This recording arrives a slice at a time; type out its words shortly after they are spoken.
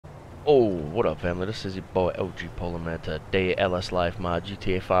Oh, what up, family? This is your boy oGPoLa, man. Today, LS Life mod,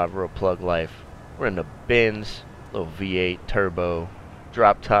 GTA 5 Real Plug Life. We're in the Benz, little V8 turbo,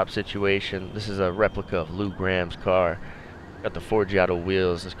 drop top situation. This is a replica of Lou Graham's car. Got the Forgiato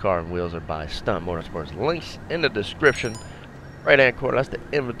wheels. This car and wheels are by Stunt Motorsports. Links in the description. Right hand corner, that's the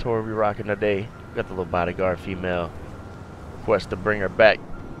inventory we rocking today. Got the little bodyguard female. Request to bring her back.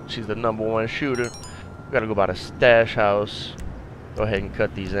 She's the #1 shooter. We gotta go by the stash house. Go ahead and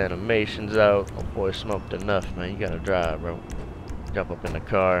cut these animations out. Oh boy, smoked enough, man. You gotta drive, bro. Jump up in the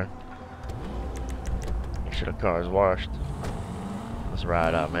car. Make sure the car is washed. Let's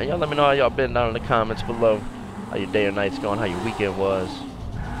ride out, man. Y'all let me know how y'all been down in the comments below. How your day or night's going, how your weekend was.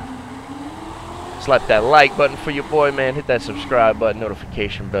 Slap that like button for your boy, man. Hit that subscribe button,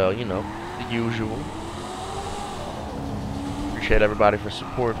 notification bell, you know, the usual. Appreciate everybody for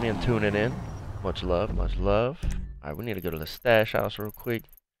supporting me and tuning in. Much love, much love. Alright, we need to go to the stash house real quick.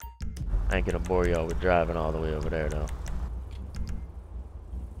 I ain't gonna bore y'all with driving all the way over there, though.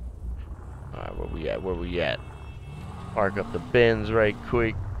 Alright, where we at? Where we at? Park up the Benz right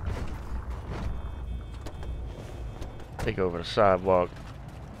quick. Take over the sidewalk.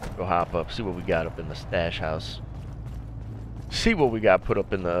 Go hop up. See what we got up in the stash house. See what we got put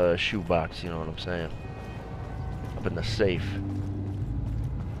up in the shoebox, you know what I'm saying? Up in the safe.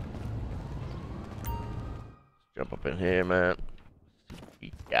 Jump up in here, man.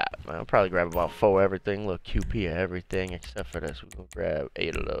 We got, man. I'll probably grab about 4 everything. Little QP of everything except for this. We're gonna grab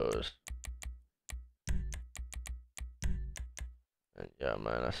 8 of those. And yeah,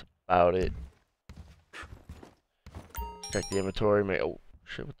 man, that's about it. Check the inventory, man. Oh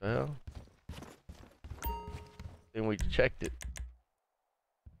shit, what the hell? Then we checked it.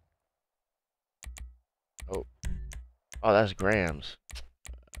 Oh, that's grams.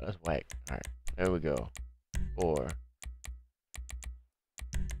 That's whack. All right, there we go. 4,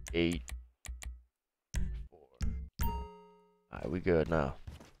 8, 4. Alright, we good now.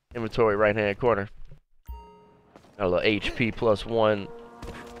 Inventory right hand corner. Got a little HP +1,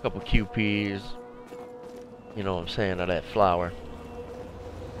 couple QPs. You know what I'm saying, of that flour.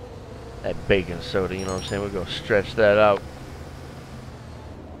 That baking soda, you know what I'm saying? We're gonna stretch that out.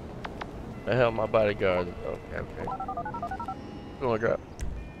 The hell my bodyguard. Okay. Gonna drop.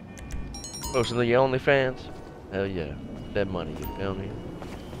 Posting to your OnlyFans? Hell yeah. That money, you feel me?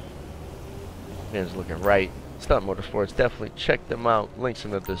 Man's looking right. Stunt Motorsports, definitely check them out. Links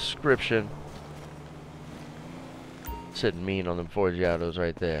in the description. Sitting mean on them Forgiatos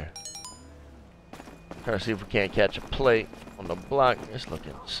right there. Trying to see if we can't catch a plate on the block. It's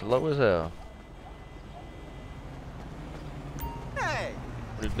looking slow as hell. Hey!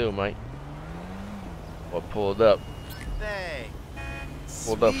 What do you do, Mike? What pulled up? Hey!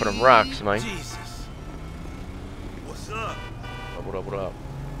 Pulled up for them rocks, Mike. Jesus. What's up? What up?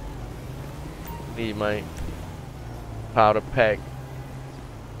 Need, Mike. Powder pack.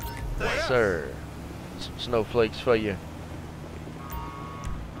 Yes, sir. Some snowflakes for you.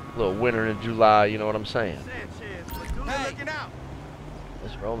 A little winter in July, you know what I'm saying? Hey!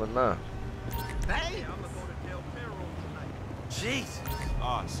 It's rolling now. Hey! Jesus.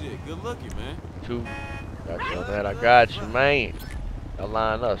 Oh shit, good looking, man. 2. Got you, man. I got you, man. Y'all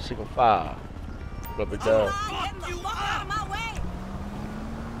line up, 6 and 5. What up, it does? Oh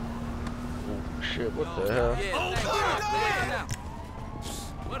shit, what the hell? Yeah,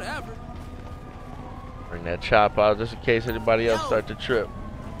 whatever. Bring that chop out just in case anybody else start to trip.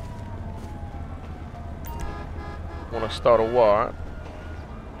 Wanna start a war?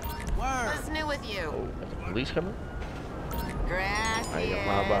 What's new with you? Oh, got the police coming? Gracias. Alright, yeah,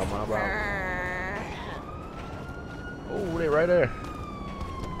 my bad. Oh, they right there.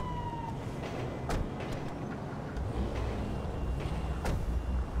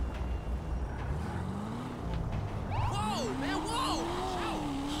 Whoa, man, whoa!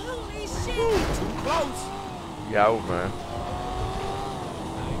 Holy shit! Too close. Yeah, man.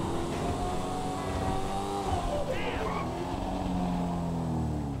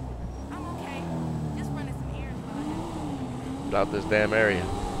 I'm okay. Just running some errands, bud. Out this damn area.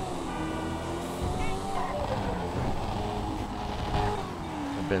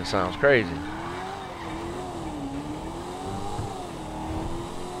 That Ben sounds crazy.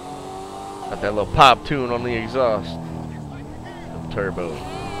 Got that little pop tune on the exhaust. The turbo.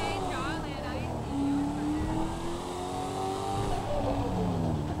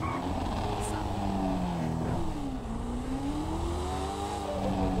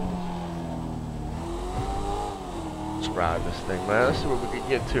 Let's ride this thing, man. Let's see what we can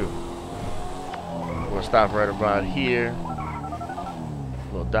get to. We'll stop right about here.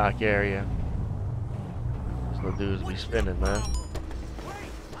 Little dock area. These little dudes be spinning, man.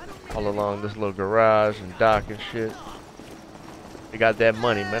 all along this little garage and dock and shit. They got that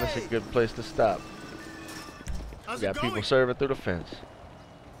money, man. It's a good place to stop. We got people serving through the fence.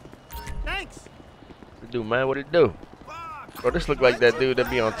 Thanks. What it do, man? What it do? Bro, this look like that dude that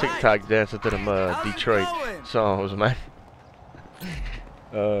be on TikTok dancing to them Detroit songs, man.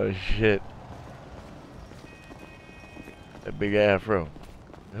 Oh shit. That big afro.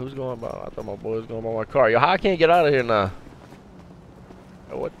 Who's going by? I thought my boy was going by my car. Yo, how I can't get out of here now?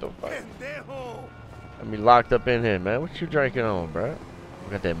 Yo, what the fuck? Got me locked up in here, man. What you drinking on, bro?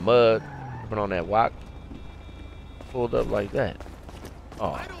 We got that mud. Put on that wok. Pulled up like that.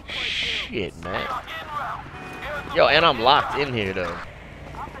 Oh, shit, man. Yo, and I'm locked in here, though.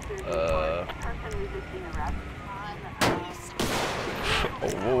 Oh,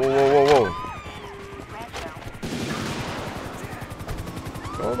 whoa, whoa, whoa, whoa.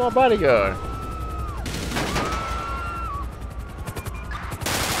 Where's my bodyguard?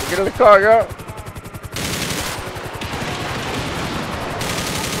 Get in the car, girl.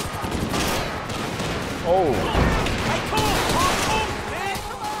 Oh.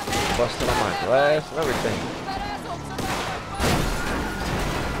 Busting on my glass and everything.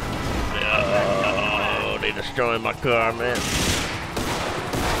 Oh, they destroying my car, man.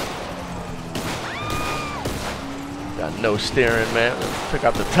 Got no steering, man. Took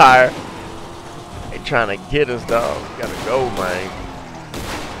out the tire. They trying to get us, dog. We gotta go, man.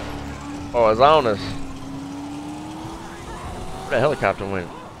 Oh, it's on us. Where the helicopter went?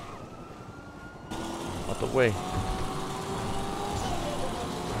 Out the way.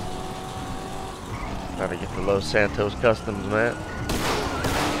 Gotta get the Los Santos Customs, man.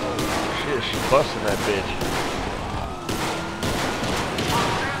 Oh, shit, she's busting that bitch.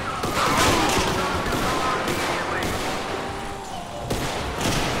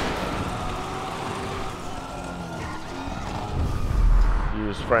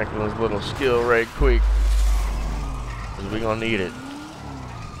 Use Franklin's little skill right quick, cause we gonna need it.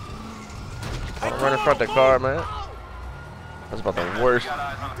 Don't run in front of the car, man. That's about the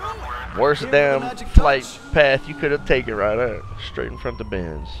worst damn flight path you could have taken right there. Straight in front of the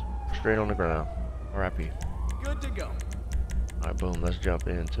Benz. Straight on the ground. R.I.P. Good to go. Alright, boom, let's jump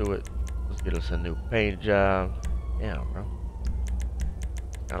into it. Let's get us a new paint job. Damn, bro.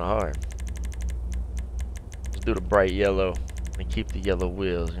 Kinda hard. Let's do the bright yellow and keep the yellow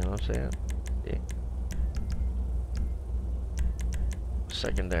wheels, you know what I'm saying? Yeah.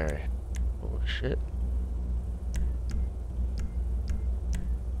 Secondary. Oh shit.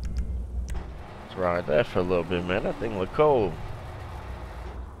 Let's ride that for a little bit, man. That thing look cold.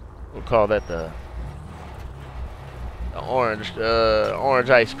 We'll call that the orange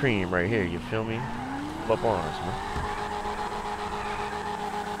ice cream right here, you feel me? Up on us, man.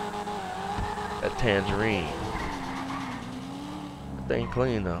 That tangerine. That thing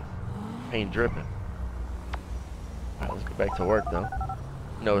clean though. Ain't dripping. Alright, let's get back to work though.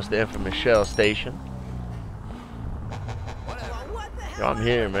 You know, it's the infamous Shell station. Yo, I'm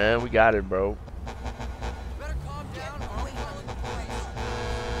here, man. We got it, bro.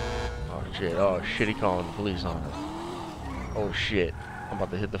 Oh shit, oh shit, he calling the police on us. Oh shit, I'm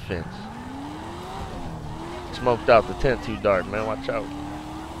about to hit the fence. Smoked out the tent too dark, man. Watch out.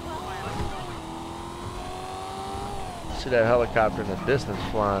 See that helicopter in the distance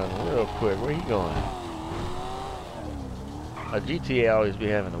flying real quick. Where he going? GTA always be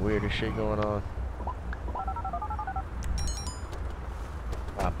having the weirdest shit going on.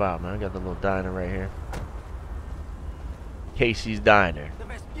 Pop out, man. I got the little diner right here. Casey's Diner.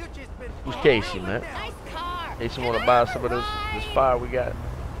 Who's Casey, man? Casey want to buy some of this fire we got?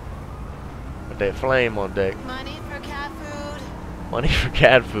 With that flame on deck. Money for cat food. Money for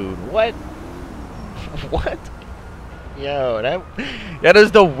cat food. What? What? Yo, that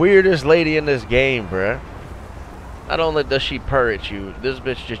is the weirdest lady in this game, bruh. Not only does she purr at you, this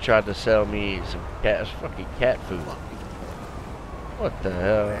bitch just tried to sell me some fucking cat food. What the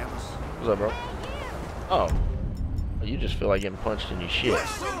hell? What's up, bro? Oh. You just feel like getting punched in your shit.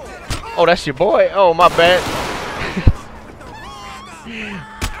 Oh, that's your boy? Oh, my bad.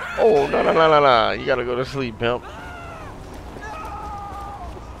 Oh, no. You gotta go to sleep, pimp.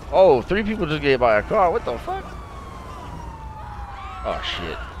 Oh, 3 people just gave by a car. What the fuck? Oh,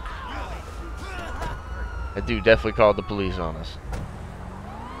 shit. That dude definitely called the police on us.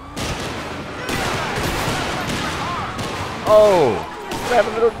 Oh, what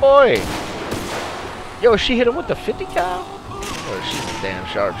happened to the boy? Yo, she hit him with the 50 cal? Oh, she's a damn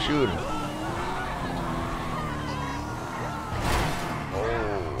sharp shooter.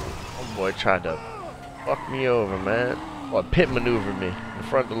 Oh, my boy tried to fuck me over, man. Or pit maneuver me in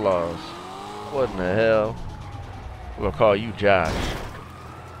front of the laws. What in the hell? We're gonna call you Josh.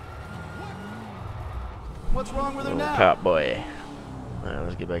 What's wrong with her Little now? cop boy. Alright,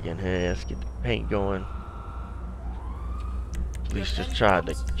 let's get back in here. Let's get the paint going. Police just tried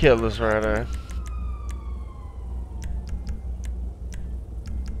to kill us right there.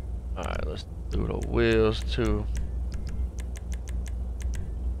 Alright, let's do the wheels too.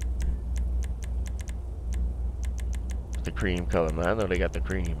 The cream color, man. I know they got the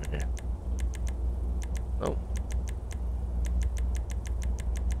cream in there. Oh.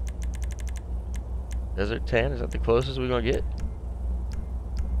 Desert tan, is that the closest we're gonna get?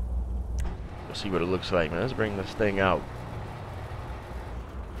 Let's see what it looks like, man. Let's bring this thing out.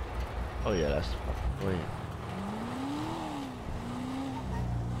 Oh yeah, that's fucking clean.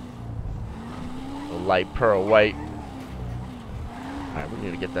 A light pearl white. Alright, we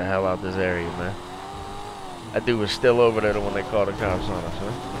need to get the hell out of this area, man. That dude was still over there when they called the cops on us,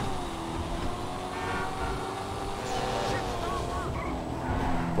 man.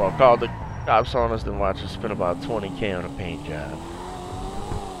 Well, called the cops on us, then watch us spend about 20K on a paint job.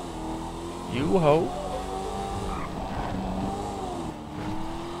 You hope.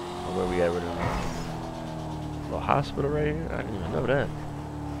 Oh, where we at with it? Little hospital right here? I didn't even know that.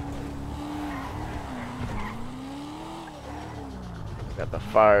 Got the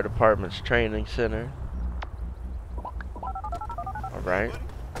fire department's training center. Alright.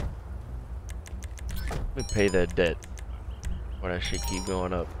 Let me pay that debt. Or that shit keep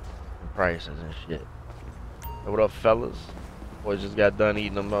going up in prices and shit. Hey, what up, fellas? Boys just got done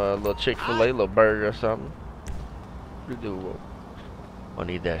eating them little Chick-fil-A, little burger or something. What do you do? Oh,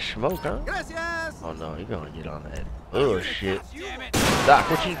 need that smoke, huh? Gracias. Oh no, you're gonna get on that bullshit. Doc,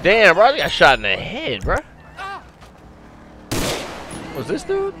 what you? Damn, bro, you got shot in the head, bro. Was this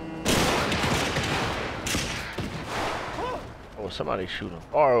dude? Oh, somebody shooting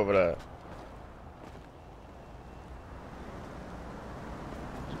far over there.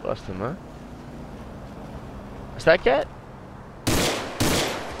 Just bust him, huh? Is that cat?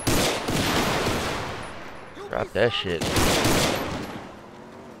 Drop that shit.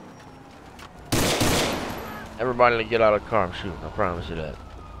 Everybody get out of the car, I'm shooting, I promise you that.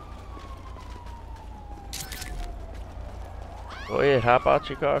 Go ahead, hop out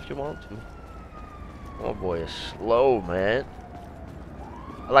your car if you want to. Oh boy, it's slow, man.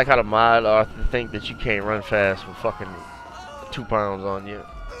 I like how the mod think that you can't run fast with fucking 2 pounds on you.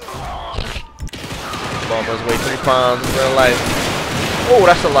 Ball must weigh 3 pounds in real life. Oh,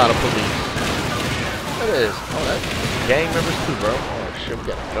 that's a lot of police. That is. Oh, that's gang members too, bro. Oh shit, we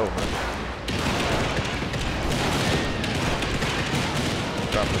gotta go, man.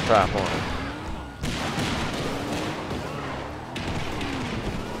 Drop the top on it.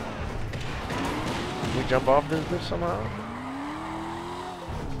 Can we jump off this bitch somehow?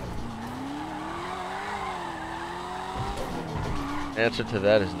 Answer to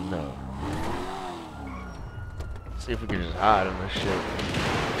that is no. Let's see if we can just hide in this shit.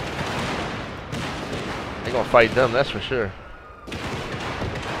 They gonna fight them, that's for sure. Check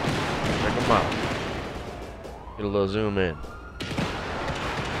them out. Get a little zoom in.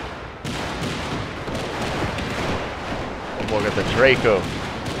 Oh boy, got the Draco.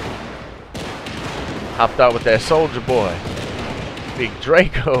 Hopped out with that soldier boy. Big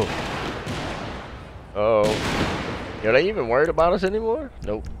Draco. Uh oh. Yo, they even worried about us anymore?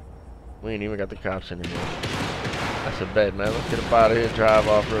 Nope. We ain't even got the cops anymore. That's a bet, man. Let's get up out of here and drive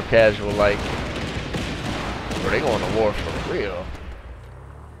off real casual like. Or they going to war for real.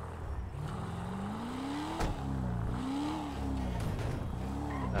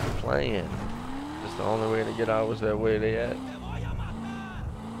 Not playing. Just the only way to get out was that way they at.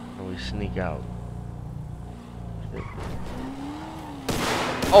 And we sneak out.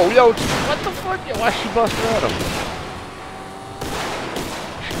 Oh, yo, what the fuck? Yo, why she busting at him?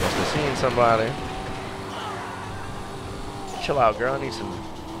 She must have seen somebody. Chill out, girl. I need some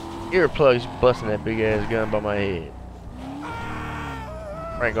earplugs busting that big ass gun by my head.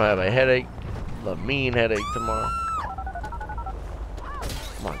 Frank gonna have a headache. A mean headache tomorrow.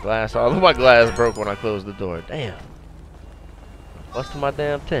 My glass, all of my glass broke when I closed the door. Damn. Busting my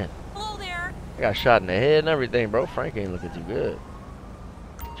damn tent. Hello there. I got shot in the head and everything, bro. Frank ain't looking too good.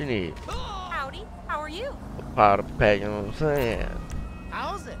 What you need? Howdy. How are you? A powder pack, you know what I'm saying?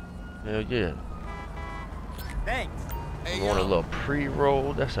 How's it? Hell yeah. Thanks. You want a little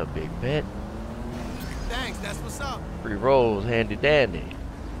pre-roll? That's a big bet. Thanks, that's what's up. Pre-rolls, handy dandy.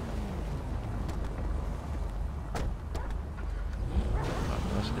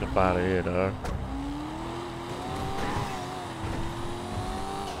 Let's get up out of here, dog.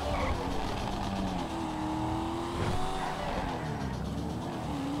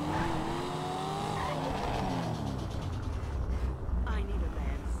 I need a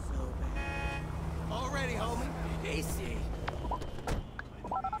man so bad. Already, homie. Easy.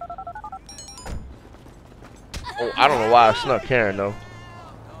 Oh, I don't know why I snuck Karen though.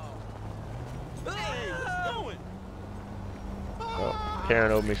 Well,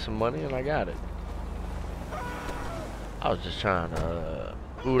 Karen owed me some money and I got it. I was just trying to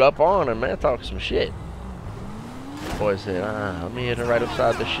boot up on her, man, talk some shit. Boy said, let me hit her right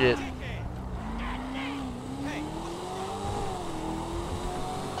upside the shit.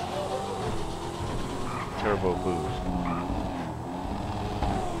 Turbo boost.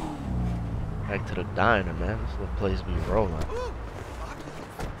 Back to the diner, man. This little place be rolling.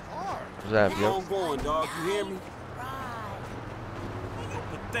 What's that, Where yo? you going, dog? You hear me? You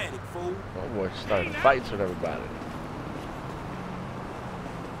pathetic fool. Oh boy, starting fights with everybody.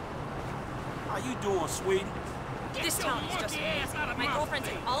 How you doing, sweetie? This town is just amazing. My girlfriend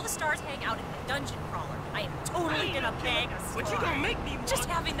said all the stars hang out in the dungeon crawler. I am totally gonna bang a star. But you gonna make me just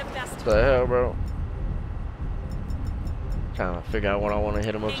having the best What the hell, bro? Trying to figure out what I want to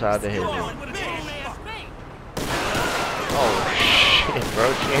hit him upside the head with. Oh shit,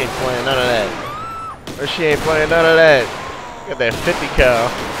 bro. She ain't playing none of that. Bro, she ain't playing none of that. Got that 50 cal.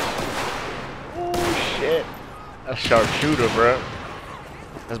 Oh shit. That's sharpshooter, bro.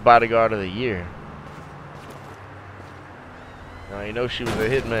 That's bodyguard of the year. Now you know she was a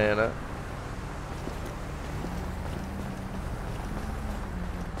hitman, huh?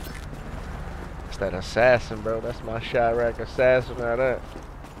 That's that assassin, bro. That's my Chirac assassin right there.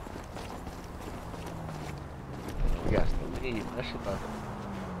 We got to leave. That shit like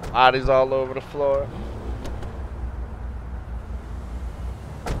bodies all over the floor.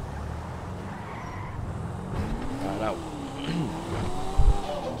 Right out.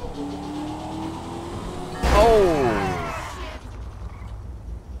 Oh!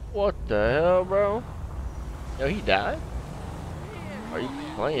 What the hell, bro? Yo, he died? Are you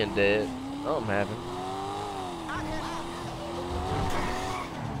playing dead? Something happened.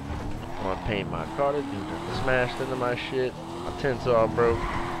 I want to paint my car. This dude just smashed into my shit. My tint's all broke.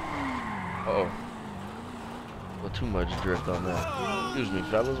 Uh-oh. A little too much drift on that. Excuse me,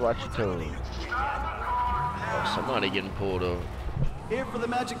 fellas. Watch your toes. Oh, somebody getting pulled over. Here for the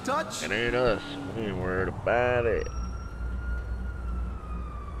magic touch? It ain't us. We ain't worried about it.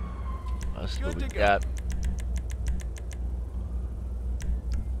 That's what we got.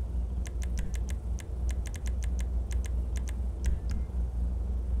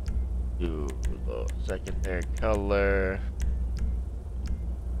 Do the secondary color.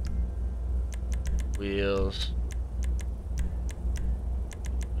 Wheels.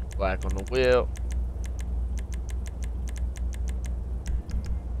 Black on the wheel.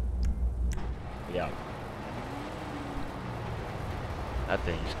 Yeah. That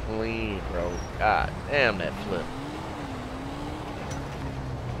thing's clean, bro. God damn that flip.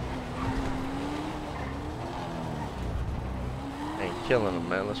 Ain't killing him,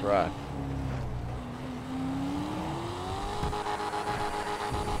 man. Let's ride.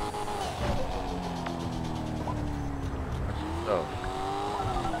 Oh.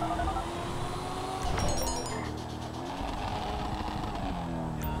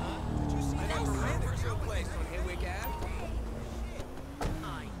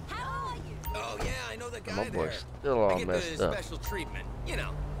 My boy's still all messed up. Special treatment, you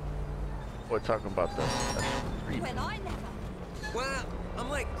know. We're talking about the special treatment. Well, I'm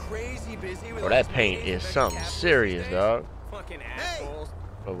like crazy busy with Oh, that paint is something serious, dog. Fucking assholes.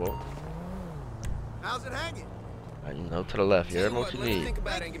 Oh, well. How's it hanging? You know, to the left. You heard what you Let me need. think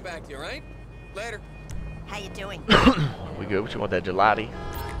about it and get back to you, alright? Later. How you doing? We good? What you want, that gelati?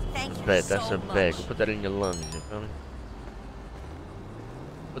 Thank you Bet, so that's a much. bag. We'll put that in your lungs, you feel me?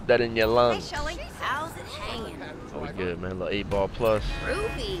 Put that in your Hey, lungs. Shelly. How's it hanging? Oh, we good, man. Little 8-ball plus.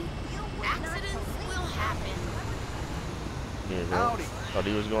 Groovy. Accidents will happen. Yeah, bro. Thought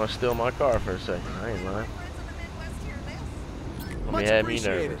he was going to steal my car for a second. I ain't lying. He had me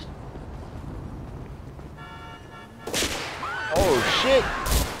nervous. Oh, shit.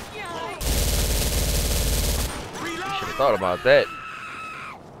 Should have thought about that.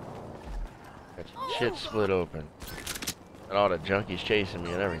 Got your shit split open. And all the junkies chasing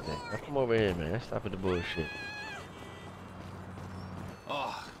me and everything. Now come over here, man. Stop with the bullshit.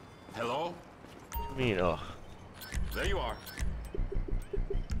 Oh, hello? What do you mean, oh? There you are.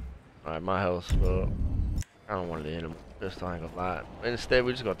 Alright, my health's full. I don't want to hit him. Just I ain't gonna lie. Instead,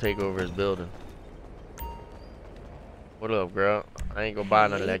 we're just gonna take over his building. What up, girl? I ain't gonna buy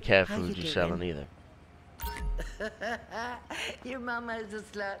none of that cat food you selling either. Your mama is a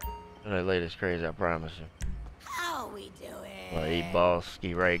slut. That lady's crazy, I promise you. How we doing? Well, 8 balls,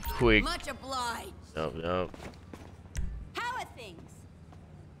 ski right quick. Much obliged. Yup. How are things?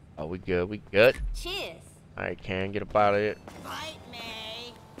 Oh, we good, we good. Cheers. Alright, Can, get up out of here. Fight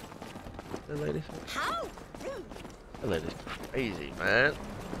me. That lady's, How rude. that lady's crazy, man.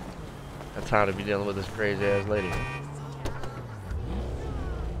 That's time to be dealing with this crazy ass lady.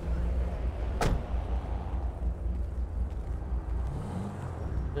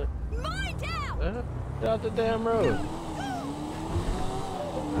 My down! Get out the damn road.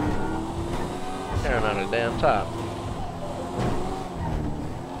 Tearing on the damn top.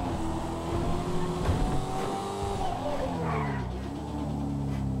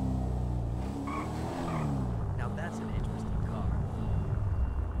 Now that's an interesting car.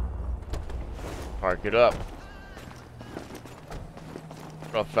 Park it up.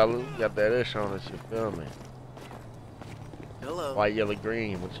 What up, fellas? Got that ish on us, you feel me? Hello. White, yellow,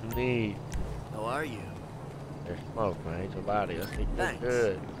 green, what you need? How are you? There's smoke, man. Ain't your body. Let's think that's Thanks.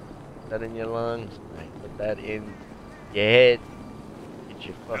 good. Put that in your lungs. Man. Put that in your head. Get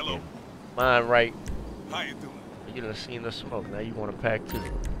your fucking Hello. mind right. How you doing? You done seen the smoke. Now you want to pack too.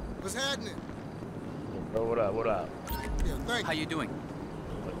 What's happening? Bro, what up? What up? Yeah, thank How you. you doing?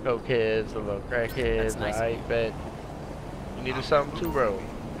 The coke heads, the little crack heads. That's nice. I bet. You needed something too, bro.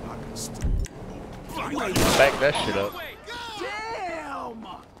 Back that shit up. Damn!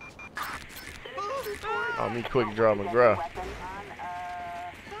 Oh, me quick draw McGraw.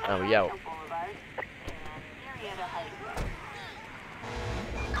 Now we out.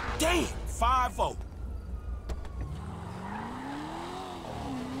 Damn! 5-0.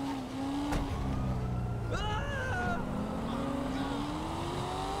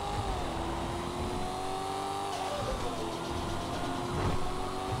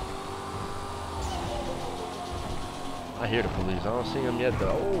 I hear the police. I don't see them yet though.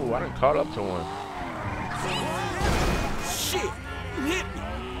 Oh, I done caught up to one. Shit! You hit me!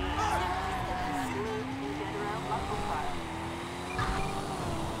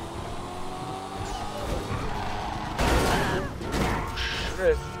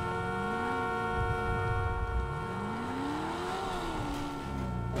 Shit.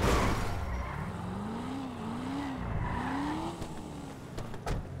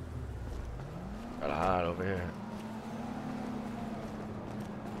 Gotta hide over here.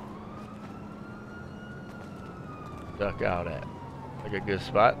 Duck out at. Like a good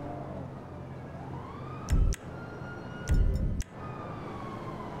spot.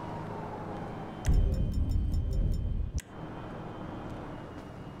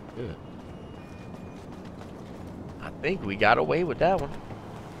 Good. I think we got away with that one.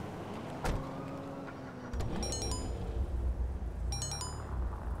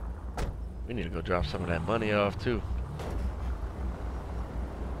 We need to go drop some of that money off too.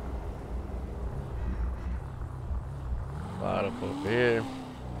 Slide up over here.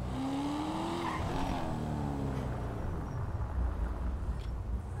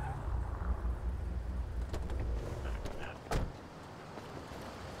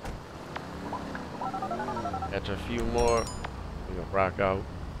 Catch a few more. We gonna rock out.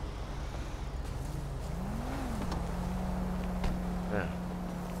 Yeah.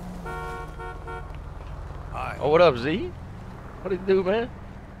 Alright. Oh, what up, Z? What it do, man?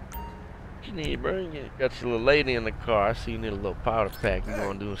 What you need, bro? You got your little lady in the car. I see you need a little powder pack. You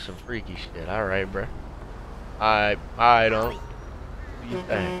gonna do some freaky shit. Alright, bro. Alright, don't. Do you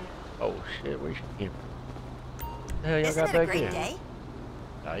think? Oh, shit. Where she came from? The hell y'all Isn't got it a back great there? day?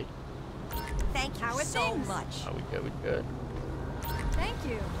 Alright. Thank you How are so things? much. Oh, we good, we good. Thank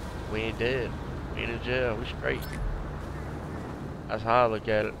you. We ain't dead. We ain't in jail. We straight. That's how I look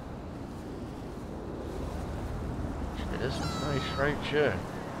at it. Shit, this is nice right here.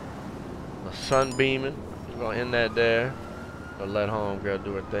 The sun beaming. We're gonna end that there. But let homegirl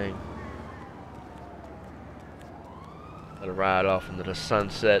do her thing. Let her ride off into the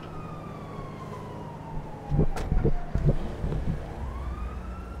sunset.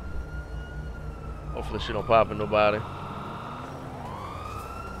 Hopefully she don't pop in nobody.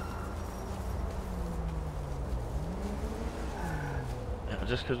 Yeah,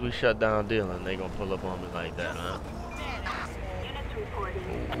 just cause we shut down dealing, they gonna pull up on me like that, huh?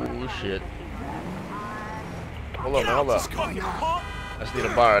 Oh shit. Hold on, hold up. I just need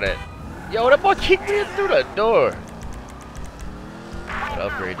to borrow that. Yo, that boy kicked me in through the door. Gotta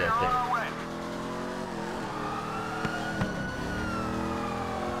upgrade that thing.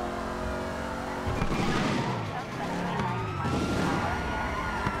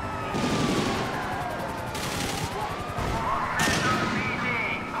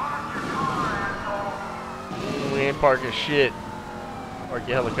 We ain't parking shit. Park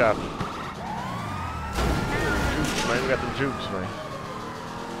your helicopter. Jukes, man. We got them jukes, man.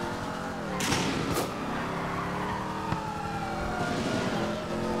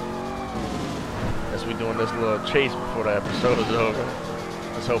 Since we doing this little chase before the episode is over.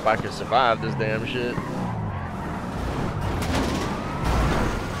 Let's hope I can survive this damn shit.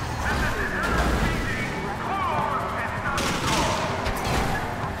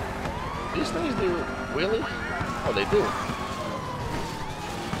 These things do wheelies? Oh, they do.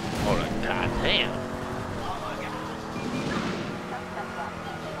 Oh, god damn.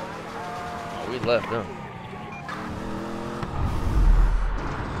 Oh, we left them.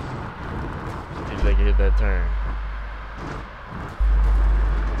 See if they can hit that turn.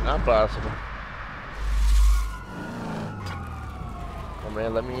 Not possible. Oh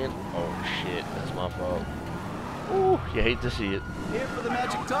man, let me in. Oh shit, that's my fault. Ooh, you hate to see it. Here for the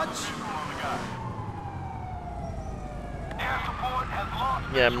magic touch.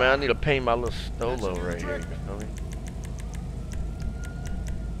 Yeah, man, I need to paint my little stolo right here. You feel me?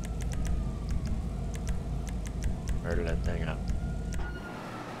 Murder that thing out.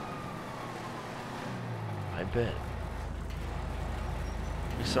 I bet.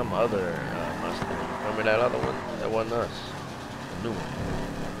 Be some other Mustang. Remember that other one? That wasn't us. A new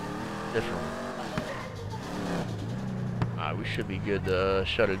one. Different one. Alright, we should be good to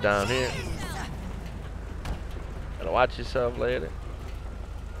shut it down here. Gotta watch yourself later.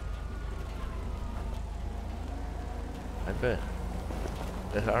 I bet.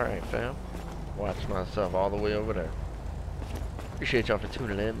 That's alright, fam. Watch myself all the way over there. Appreciate y'all for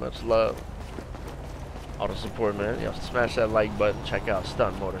tuning in. Much love. All the support, man. Y'all smash that like button. Check out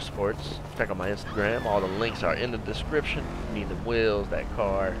Stunt Motorsports. Check out my Instagram. All the links are in the description. You need the wheels, that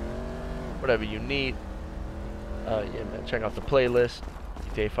car, whatever you need. Yeah, man. Check out the playlist.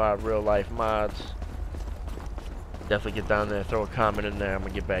 GTA 5 real life mods. Definitely get down there, throw a comment in there. I'm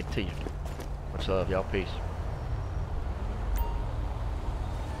gonna get back to you. Much love, y'all. Peace.